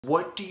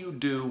What do you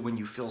do when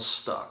you feel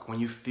stuck, when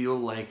you feel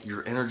like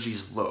your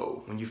energy's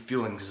low, when you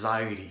feel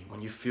anxiety,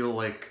 when you feel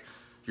like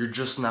you're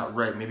just not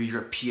right, maybe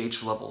your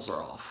pH levels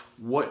are off?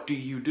 What do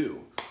you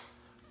do?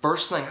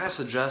 First thing I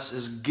suggest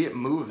is get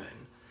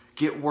moving,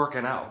 get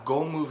working out,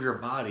 go move your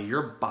body.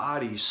 Your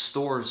body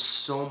stores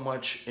so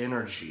much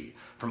energy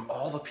from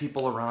all the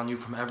people around you,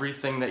 from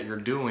everything that you're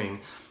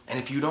doing. And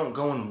if you don't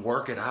go and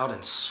work it out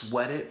and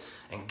sweat it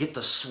and get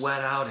the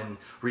sweat out and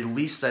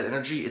release that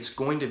energy, it's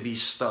going to be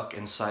stuck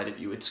inside of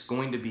you. It's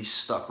going to be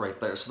stuck right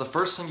there. So the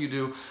first thing you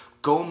do,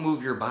 go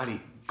move your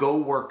body, go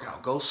work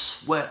out, go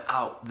sweat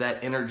out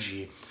that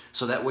energy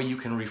so that way you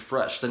can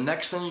refresh. The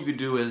next thing you could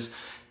do is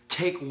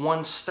take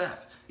one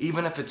step,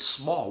 even if it's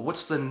small.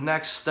 What's the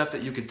next step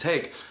that you could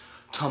take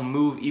to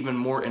move even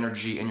more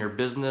energy in your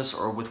business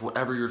or with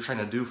whatever you're trying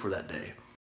to do for that day?